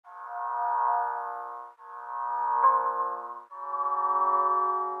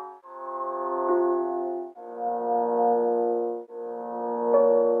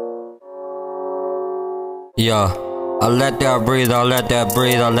Yeah, I let that breathe, I let that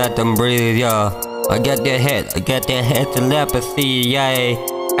breathe, I let them breathe, yeah. I get their head, telepathy, yay.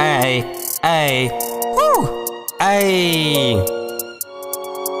 Ay, ay, woo, ay.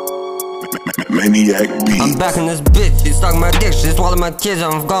 Maniac beats. I'm back in this bitch, she suck my dick, she swallow my kids,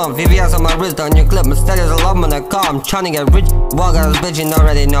 I'm gone. VVS on my wrist, on your clip, my status alarm when I call. I'm trying to get rich, walk out this bitch, you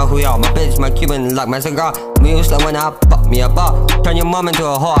already know who you are. My bitch, my Cuban, like my cigar. Me useless when I fuck me a bar. Turn your mom into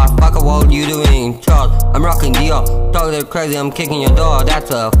a whore, I fuck her while you doing Charles. I'm rocking Dior, talking crazy, I'm kicking your door. That's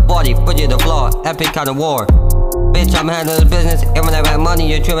a 40, put you to the floor, epic kind of war. Bitch, I'm handling business, even when I have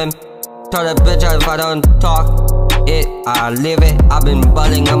money, you're trimming. Tell that bitch if I don't talk it, I live it. I've been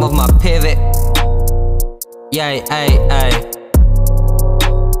buzzing, I'm off my pivot. Yay, ay, ay.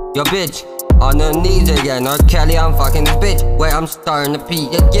 Yo bitch, on the knees again. Or Kelly, I'm fucking this bitch. Wait, I'm starting to pee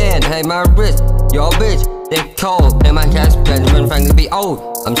again. Hey, my wrist, yo bitch, they cold. And my chest, Benjamin Franklin be old.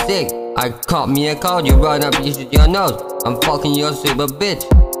 I'm sick, I caught me a cold. You run up, you shoot your nose. I'm fucking your super bitch.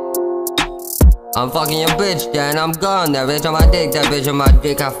 I'm fucking your bitch, then I'm gone. That bitch on my dick, that bitch on my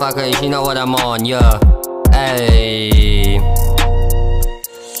dick. I fuck her, she know what I'm on, yeah. Hey.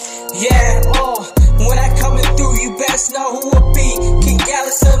 Yeah, when I coming through, you best know who it be. King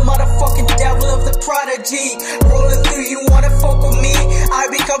Gallus, a motherfucking devil of the prodigy. Rolling through, you wanna fuck with me? I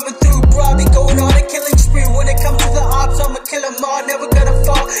be coming through, bro, I be going on a killing spree. When it comes to the ops, I'ma kill them all, never gonna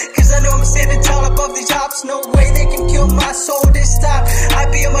fall. Cause I know I'm standing tall above these ops. No way they can kill my soul this time. I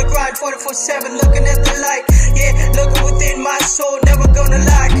be on my grind 24/7, looking at the light. Yeah, looking within my soul, never gonna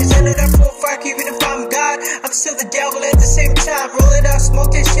lie. Cause I know that for a fact, even if I'm God, I'm still the devil at the same time. Roll it out, smoke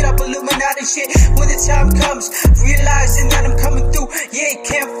that shit up, Illuminati shit. When the time comes, realizing that I'm coming through. Yeah, you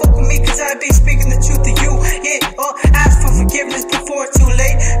can't fuck with me cause I be speaking the truth to you. Yeah, ask for forgiveness before it's too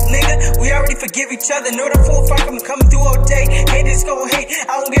late. Nigga, we already forgive each other. Know that for a fact I'm coming through all day. Haters gon' hate,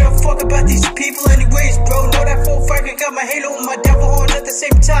 I don't give a fuck about these people anyways, bro. Know that for a fact I got my halo and my devil horns at the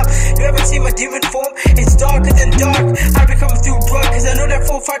same time. You ever seen my demon form? It's darker than dark. I be coming through, bro, cause I know that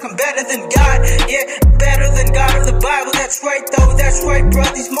for a fact I'm better than God. Yeah, better than God of the Bible. That's right though, that's right, bro.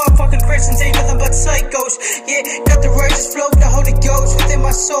 These motherfucking Christians ain't nothing but psychos. Yeah, got the righteous flow, the Holy Ghost within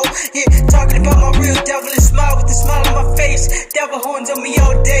my soul. Yeah, talking about my real devilish smile with a smile on my face. Devil horns on me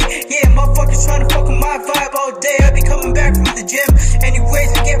all day. Yeah, motherfuckers trying to fuck with my vibe all day. I be coming back from the gym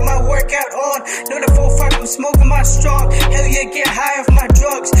anyways to get my workout on. Know that for a fact I'm smoking my strong. Hell yeah, get high off my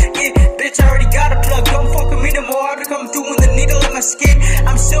drugs. Yeah, bitch, I already got a plug. Don't fuck with me no more. I be coming through with the needle in my skin.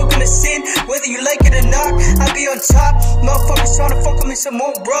 I'm still gonna sin, whether you like it or not. I be on top. Motherfuckers trying to fuck with me some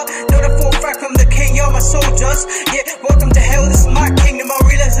more, bro. Know that for a fact I'm the king, y'all my soldiers. Yeah, welcome to hell, this is my kingdom. I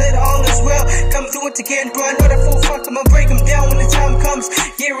realize that all is well. Come through it again, bro. I know that for a fact I'ma break them down when the time comes.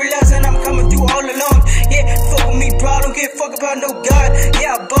 Yeah, realizing I'm coming through all along. Yeah, fuck with me, bro. I don't give a fuck about no God.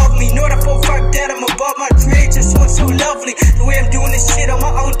 Yeah, above me. Know that for a fact that I'm above my creator. So it's so lovely the way I'm doing this shit on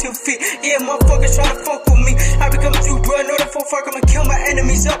my own 2 feet. Yeah, motherfuckers trying to fuck with me. I be coming through, bro. Know that for a fact I'ma kill my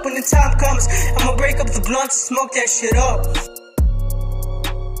enemies up when the time comes. I'ma break up the blunts and smoke that shit up.